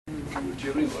Do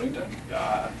you have any loading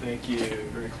time? Thank you.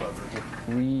 Very clever.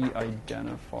 We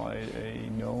identified a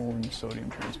known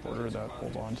sodium transporter that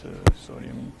holds on to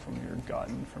sodium from your gut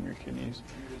and from your kidneys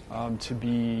to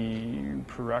be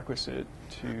prerequisite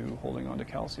to holding on to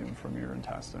calcium from your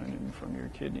intestine and from your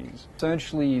kidneys.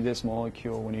 Essentially, this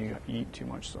molecule, when you eat too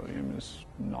much sodium, is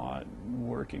not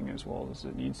working as well as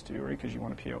it needs to, right? Because you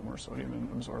want to pee out more sodium and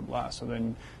absorb less. So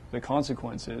then the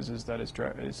consequence is that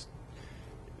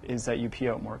is that you pee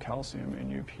out more calcium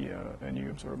and you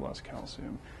absorb less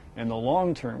calcium. And the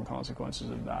long-term consequences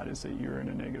of that is that you're in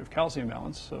a negative calcium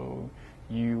balance, so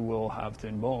you will have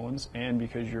thin bones, and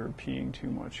because you're peeing too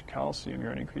much calcium,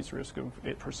 you're at increased risk of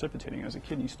it precipitating as a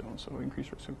kidney stone, so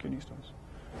increased risk of kidney stones.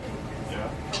 Yeah.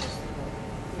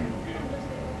 You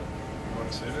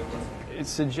want to save it? It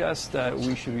suggests that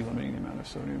we should be limiting the amount of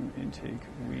sodium intake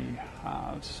we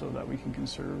have so that we can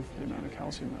conserve the amount of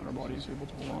calcium that our body is able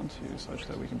to hold on to, such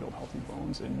that we can build healthy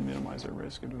bones and minimize our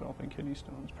risk of developing kidney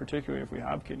stones, particularly if we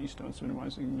have kidney stones,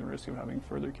 minimizing the risk of having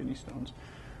further kidney stones.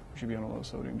 We should be on a low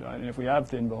sodium diet. And if we have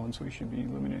thin bones, we should be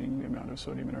limiting the amount of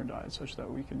sodium in our diet such that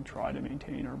we can try to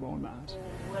maintain our bone mass.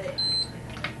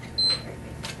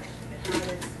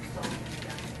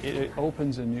 It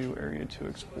opens a new area to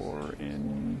explore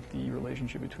in the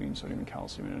relationship between sodium and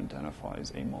calcium, and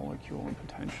identifies a molecule and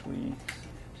potentially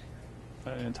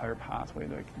an entire pathway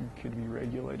that could be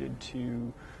regulated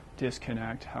to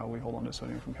disconnect how we hold on to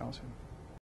sodium from calcium.